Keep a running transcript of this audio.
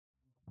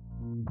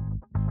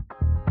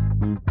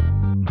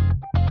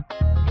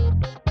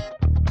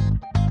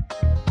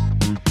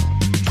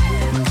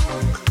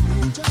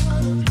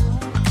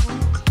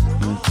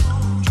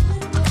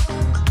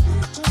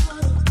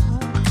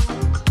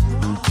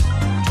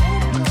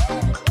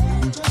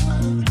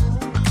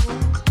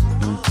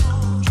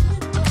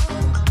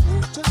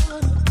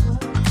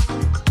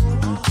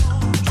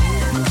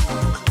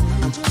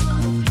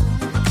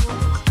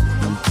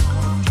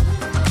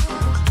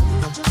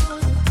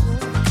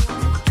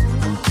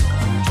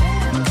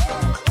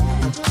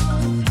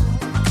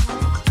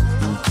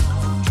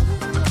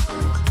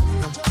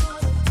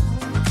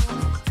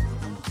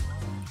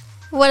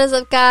What is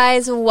up,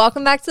 guys?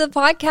 Welcome back to the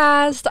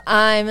podcast.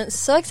 I'm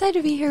so excited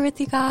to be here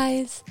with you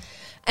guys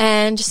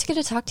and just get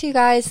to talk to you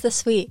guys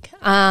this week.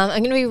 I'm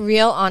going to be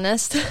real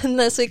honest.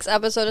 This week's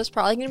episode is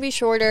probably going to be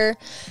shorter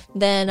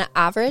than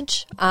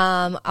average.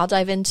 I'll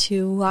dive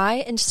into why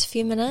in just a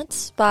few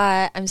minutes,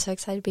 but I'm so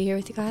excited to be here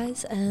with you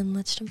guys, and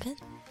let's jump in.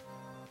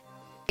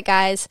 Hey,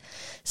 guys.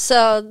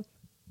 So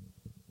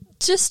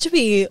just to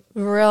be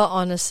real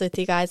honest with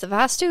you guys, the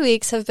past 2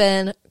 weeks have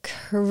been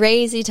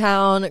crazy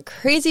town,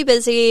 crazy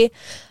busy.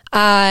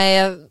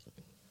 I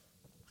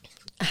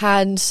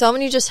had so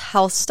many just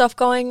health stuff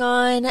going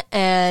on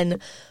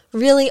and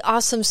really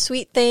awesome,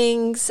 sweet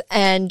things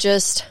and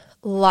just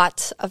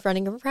lots of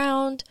running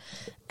around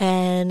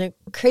and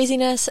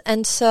craziness.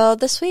 And so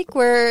this week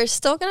we're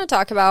still going to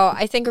talk about,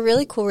 I think, a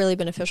really cool, really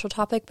beneficial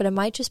topic, but it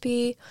might just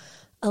be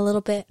a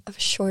little bit of a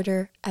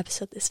shorter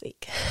episode this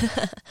week.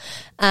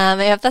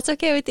 I hope that's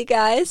okay with you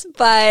guys,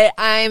 but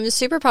I'm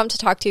super pumped to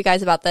talk to you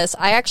guys about this.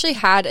 I actually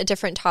had a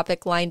different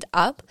topic lined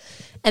up,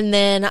 and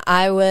then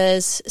I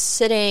was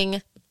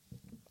sitting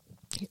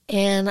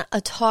in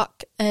a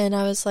talk, and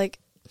I was like,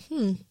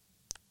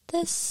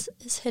 this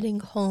is hitting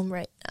home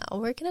right now.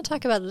 We're going to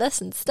talk about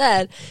this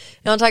instead,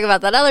 and I'll talk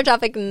about that other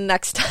topic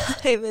next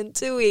time in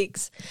 2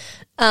 weeks.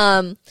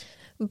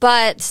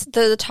 But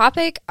the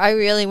topic I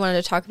really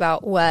wanted to talk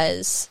about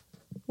was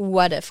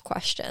what if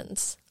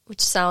questions, which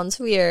sounds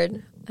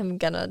weird. I'm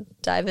going to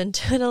dive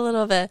into it a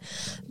little bit.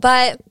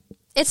 But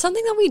it's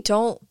something that we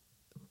don't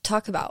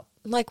talk about.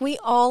 Like, we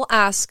all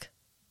ask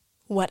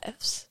what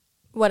ifs,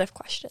 what if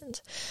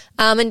questions.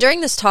 And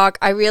during this talk,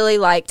 I really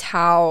liked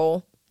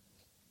how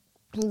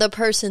the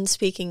person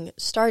speaking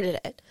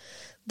started it.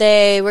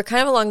 They were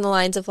kind of along the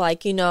lines of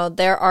like, you know,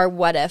 there are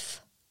what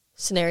if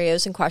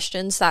scenarios and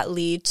questions that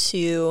lead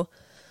to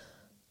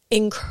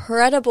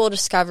incredible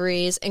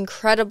discoveries,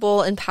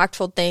 incredible,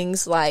 impactful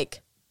things like,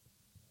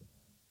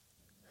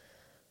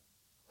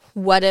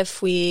 what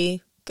if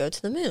we go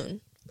to the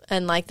moon?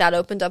 And like that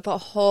opened up a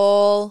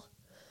whole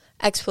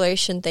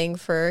exploration thing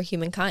for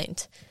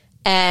humankind.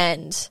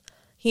 And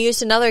he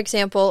used another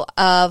example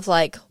of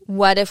like,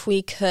 what if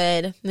we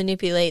could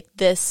manipulate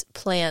this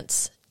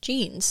plant's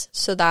genes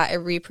so that it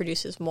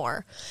reproduces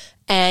more?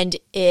 And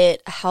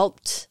it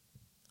helped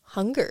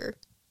hunger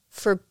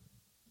for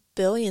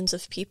billions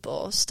of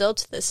people still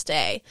to this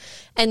day.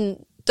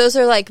 And those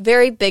are like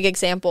very big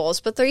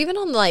examples, but they're even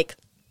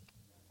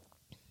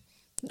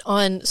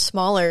on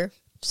smaller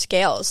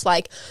scales.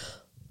 Like,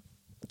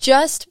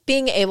 just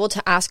being able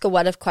to ask a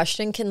what if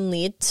question can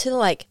lead to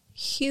like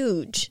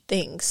huge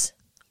things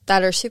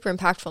that are super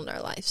impactful in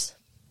our lives.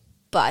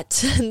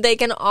 But they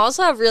can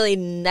also have really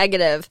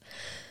negative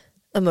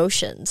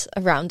emotions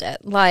around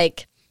it.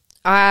 Like,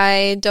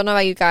 I don't know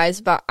about you guys,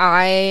 but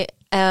I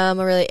am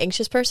a really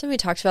anxious person. We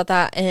talked about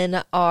that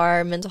in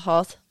our mental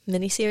health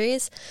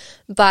mini-series.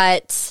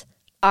 But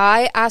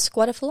I ask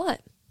what if a lot.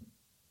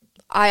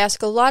 I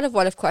ask a lot of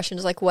what if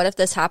questions, like what if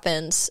this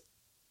happens,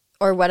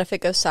 or what if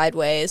it goes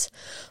sideways,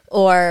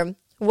 or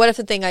what if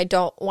the thing I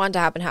don't want to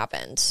happen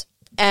happens.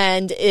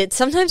 And it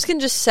sometimes can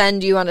just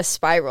send you on a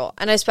spiral.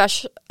 And I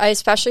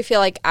especially feel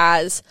like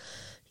as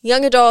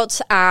young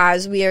adults,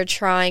 as we are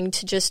trying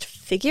to just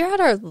figure out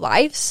our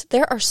lives,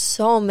 there are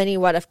so many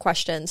what if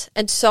questions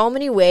and so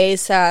many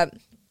ways that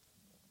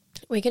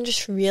we can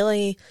just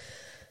really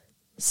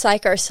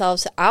psych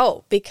ourselves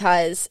out,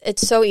 because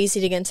it's so easy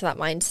to get into that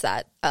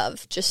mindset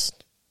of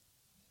just,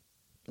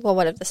 well,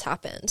 what if this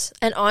happens?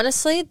 And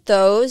honestly,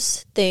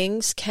 those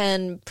things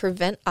can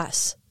prevent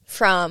us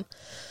from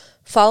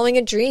following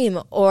a dream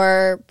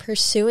or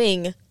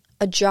pursuing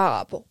a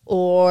job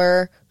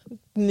or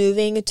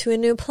moving to a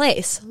new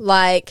place.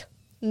 Like,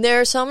 there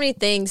are so many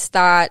things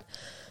that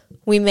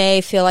we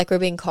may feel like we're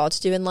being called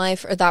to do in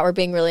life, or that we're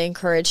being really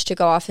encouraged to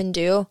go off and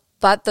do,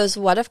 but those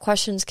what if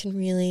questions can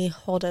really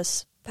hold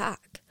us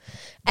back.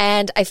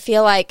 And I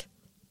feel like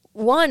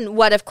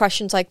what if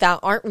questions like that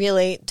aren't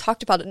really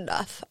talked about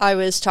enough. I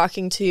was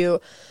talking to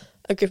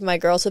a group of my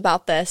girls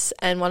about this,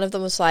 and one of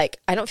them was like,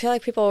 I don't feel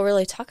like people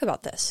really talk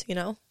about this, you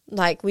know?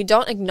 Like, we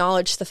don't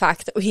acknowledge the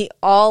fact that we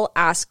all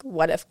ask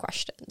what if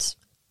questions.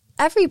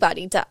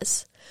 Everybody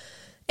does.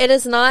 It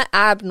is not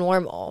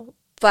abnormal,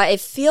 but it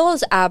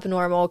feels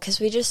abnormal because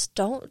we just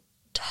don't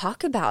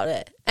talk about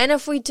it. And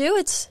if we do,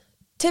 it's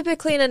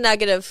typically in a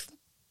negative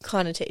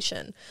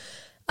connotation,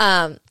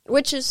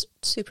 which is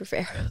super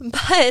fair.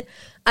 But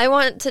I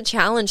want to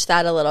challenge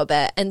that a little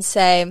bit and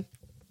say,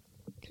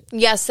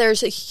 yes,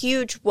 there's a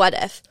huge what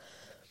if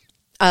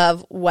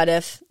of what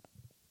if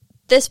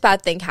this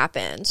bad thing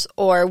happens,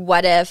 or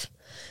what if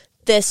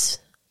this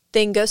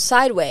thing goes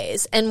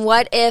sideways, and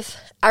what if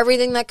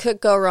everything that could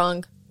go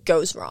wrong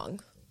goes wrong.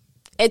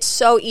 It's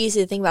so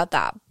easy to think about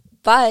that,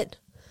 but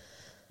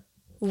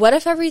what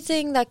if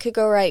everything that could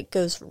go right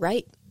goes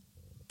right?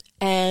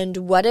 And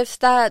what if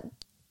that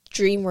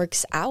dream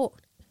works out?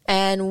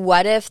 And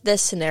what if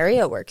this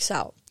scenario works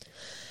out?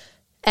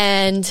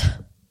 And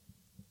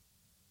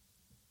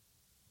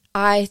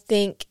I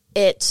think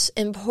it's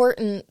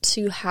important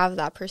to have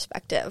that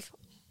perspective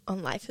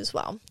on life as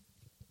well.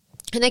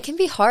 And it can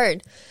be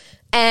hard.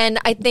 And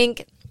I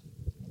think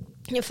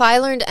if I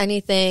learned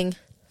anything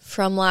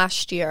from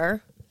last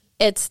year,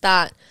 it's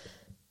that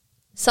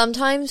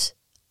sometimes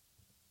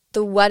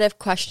the what if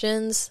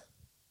questions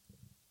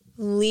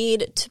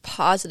lead to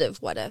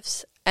positive what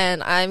ifs.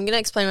 And I'm going to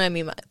explain what I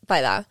mean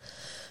by that.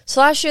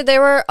 So last year,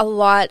 there were a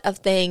lot of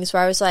things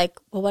where I was like,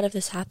 well, what if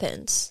this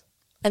happens?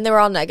 And they were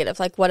all negative.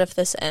 Like, what if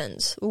this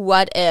ends?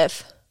 What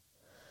if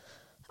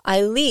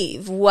I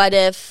leave? What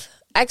if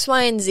X,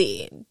 Y, and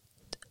Z?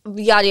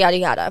 Yada, yada,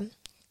 yada.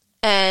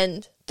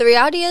 And the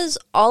reality is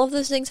all of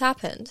those things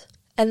happened.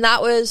 And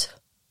that was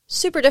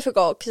super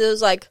difficult because it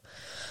was like,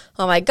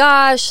 oh my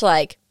gosh,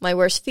 like my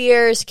worst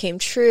fears came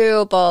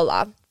true, blah,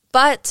 blah, blah.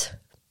 But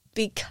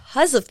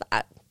because of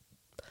that,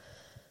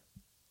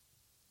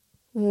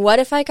 what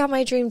if I got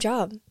my dream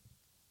job?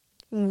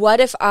 What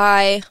if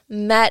I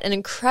met an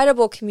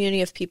incredible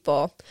community of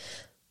people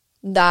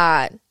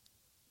that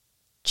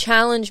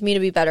challenge me to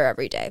be better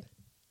every day?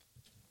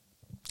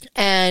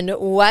 And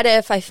what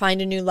if I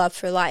find a new love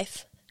for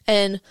life?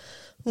 And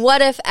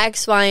what if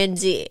X, Y, and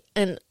Z?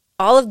 And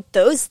all of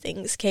those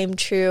things came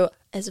true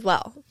as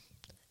well.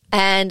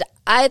 And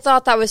I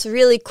thought that was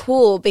really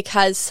cool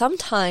because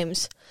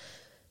sometimes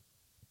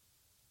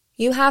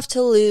you have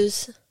to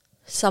lose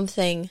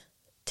something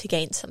to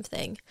gain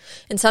something.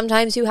 And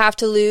sometimes you have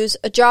to lose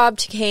a job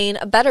to gain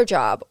a better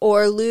job,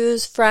 or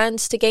lose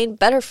friends to gain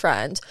better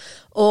friends,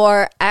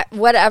 or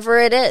whatever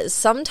it is.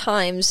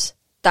 Sometimes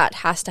that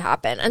has to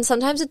happen, and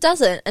sometimes it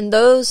doesn't. And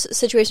those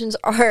situations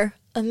are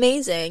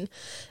amazing.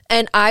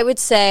 And I would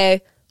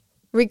say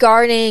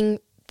regarding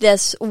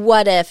this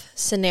what if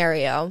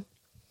scenario,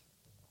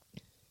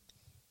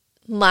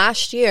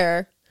 last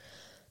year,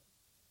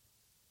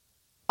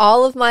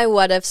 all of my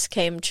what ifs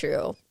came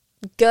true,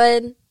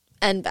 good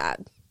and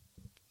bad.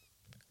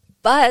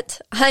 But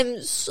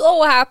I'm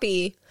so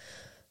happy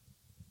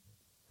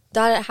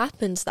that it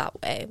happens that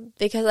way,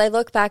 because I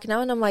look back now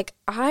and I'm like,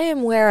 I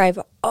am where I've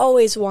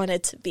always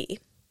wanted to be.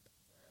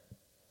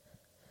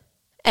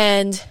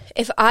 And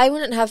if I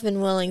wouldn't have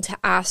been willing to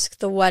ask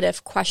the what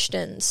if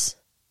questions,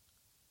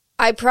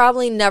 I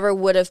probably never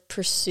would have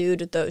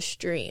pursued those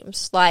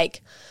dreams.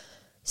 Like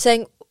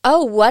saying,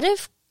 oh, what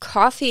if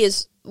coffee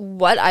is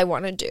what I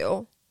want to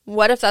do?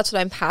 What if that's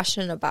what I'm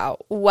passionate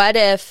about? What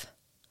if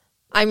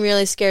I'm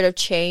really scared of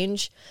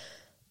change,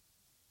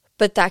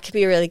 but that could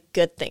be a really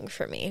good thing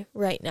for me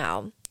right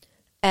now?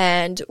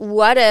 And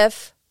what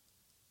if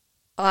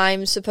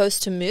I'm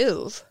supposed to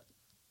move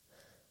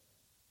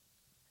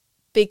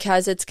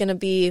because it's going to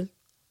be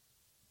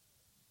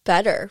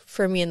better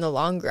for me in the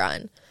long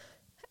run?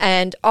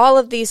 And all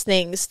of these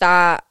things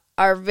that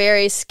are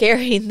very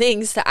scary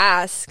things to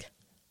ask,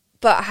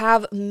 but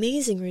have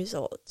amazing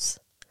results.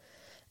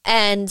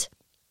 And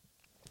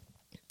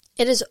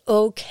it is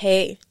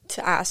okay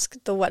to ask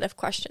the what if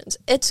questions.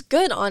 It's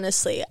good,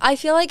 honestly. I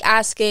feel like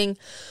asking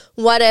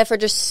what if, or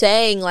just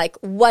saying like,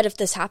 what if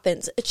this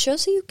happens? It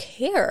shows that you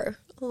care,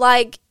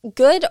 like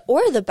good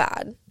or the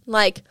bad.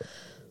 Like,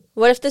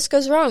 what if this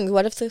goes wrong?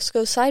 What if this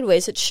goes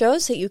sideways? It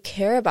shows that you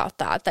care about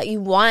that you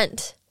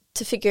want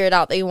to figure it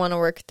out, that you want to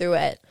work through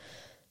it.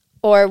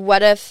 Or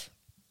what if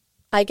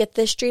I get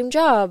this dream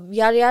job,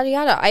 yada, yada,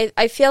 yada.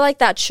 I feel like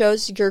that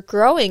shows you're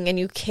growing and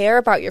you care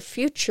about your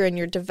future and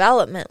your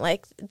development.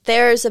 Like,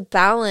 there's a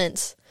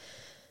balance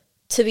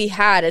to be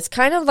had. It's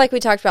kind of like we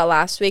talked about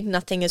last week,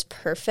 nothing is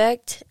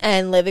perfect,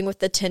 and living with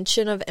the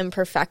tension of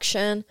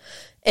imperfection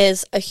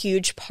is a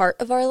huge part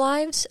of our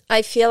lives.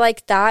 I feel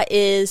like that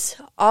is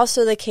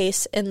also the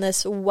case in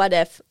this what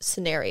if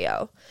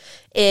scenario,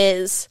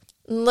 is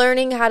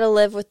learning how to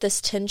live with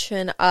this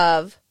tension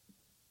of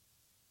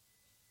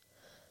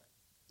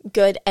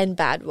good and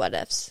bad what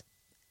ifs,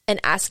 and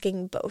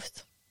asking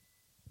both.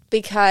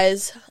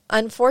 Because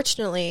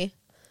unfortunately,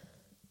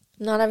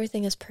 not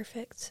everything is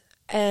perfect,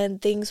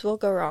 and things will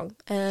go wrong,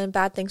 and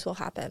bad things will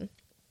happen,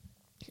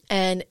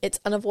 and it's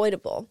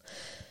unavoidable.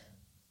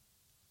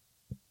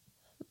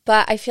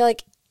 But I feel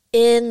like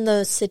in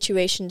those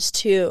situations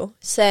too,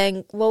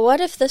 saying, well,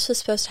 what if this was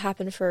supposed to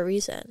happen for a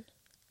reason?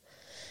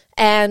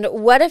 And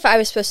what if I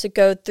was supposed to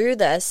go through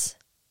this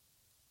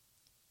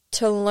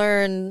to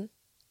learn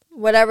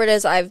whatever it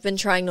is I've been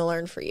trying to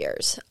learn for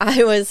years?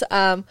 I was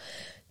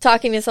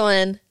talking to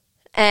someone,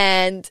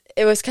 and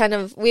it was kind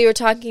of, we were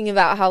talking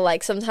about how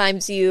like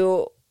sometimes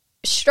you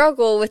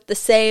struggle with the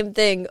same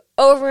thing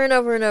over and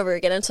over and over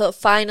again until it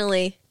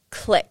finally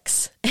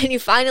clicks. And you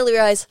finally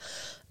realize,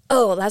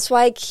 oh, that's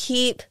why I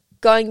keep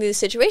going through these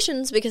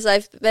situations, because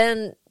I've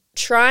been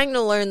trying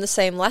to learn the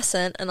same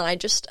lesson and I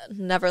just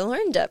never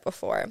learned it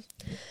before.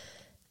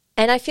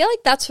 And I feel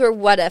like that's where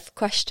what if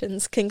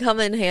questions can come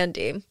in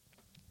handy.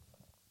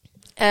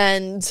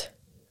 And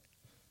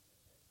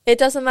it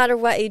doesn't matter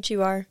what age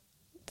you are.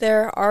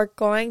 There are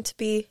going to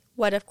be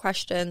what if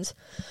questions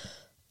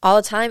all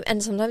the time.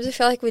 And sometimes I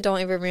feel like we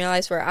don't even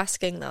realize we're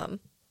asking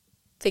them,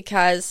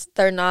 because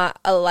they're not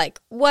a like,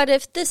 what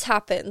if this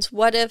happens?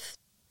 What if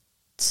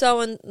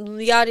so and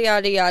yada,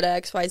 yada, yada,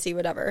 XYZ,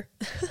 whatever.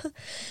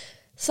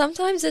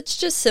 Sometimes it's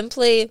just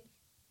simply,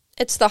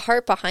 it's the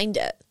heart behind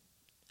it.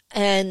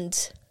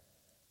 And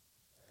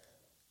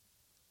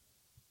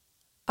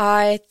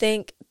I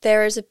think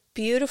there is a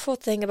beautiful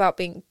thing about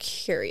being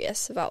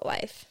curious about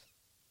life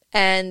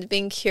and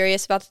being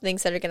curious about the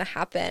things that are going to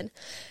happen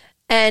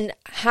and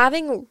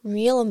having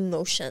real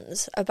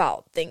emotions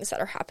about things that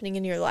are happening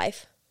in your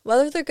life,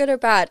 whether they're good or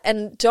bad.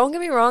 And don't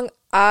get me wrong,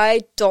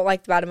 I don't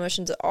like the bad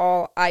emotions at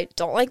all. I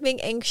don't like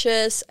being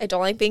anxious. I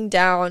don't like being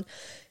down.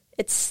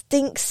 It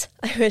stinks.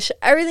 I wish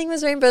everything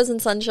was rainbows and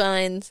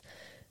sunshines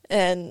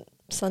and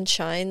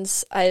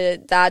sunshines.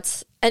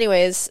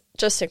 Anyways,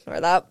 just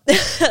ignore that.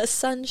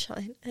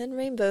 Sunshine and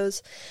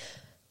rainbows.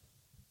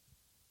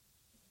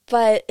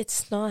 But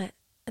it's not.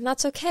 And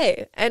that's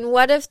okay. And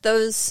what if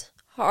those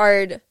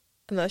hard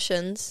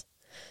emotions,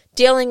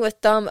 dealing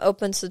with them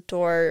opens the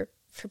door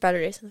for better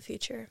days in the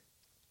future?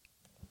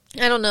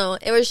 I don't know.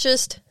 It was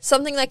just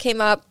something that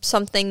came up,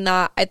 something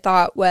that I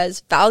thought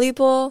was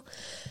valuable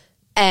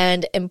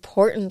and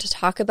important to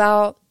talk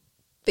about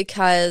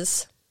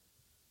because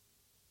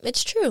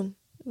it's true.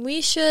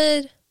 We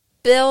should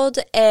build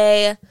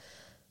a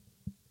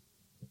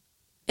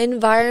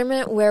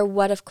environment where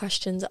what if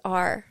questions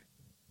are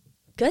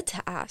good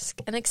to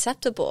ask and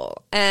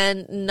acceptable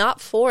and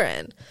not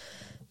foreign,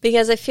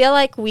 because I feel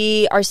like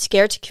we are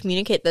scared to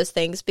communicate those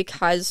things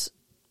because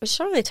we just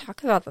don't really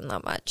talk about them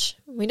that much.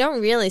 We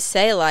don't really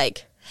say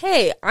like,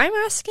 hey, I'm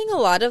asking a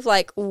lot of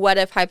like what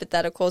if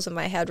hypotheticals in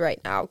my head right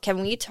now.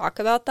 Can we talk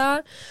about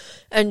that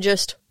and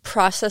just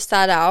process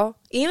that out?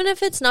 Even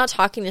if it's not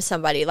talking to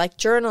somebody, like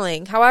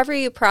journaling, however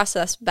you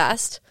process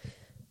best.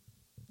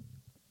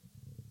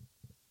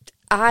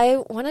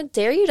 I want to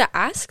dare you to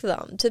ask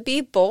them, to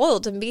be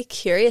bold and be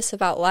curious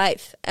about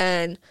life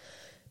and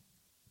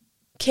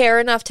care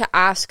enough to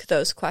ask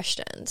those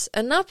questions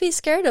and not be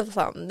scared of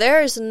them.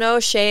 There is no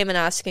shame in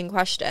asking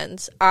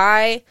questions.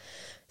 I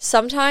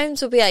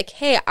sometimes will be like,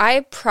 hey,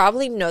 I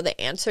probably know the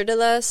answer to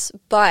this,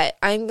 but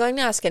I'm going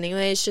to ask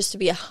anyways just to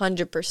be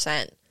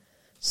 100%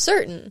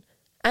 certain.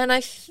 And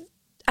I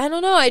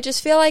don't know, I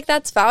just feel like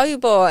that's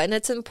valuable and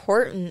it's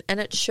important and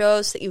it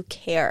shows that you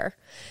care.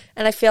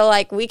 And I feel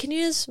like we can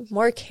use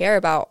more care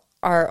about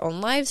our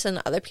own lives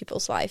and other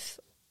people's life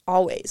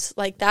always.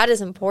 Like that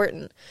is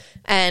important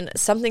and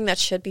something that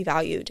should be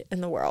valued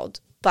in the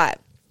world. But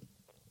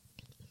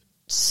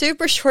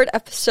super short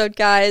episode,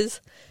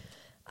 guys.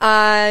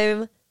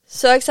 I'm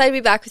so excited to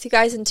be back with you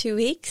guys in 2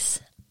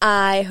 weeks.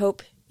 I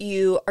hope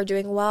you are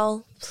doing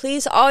well.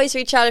 Please always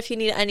reach out if you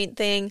need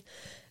anything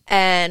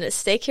and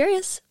stay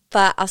curious.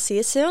 But I'll see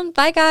you soon.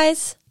 Bye,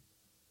 guys.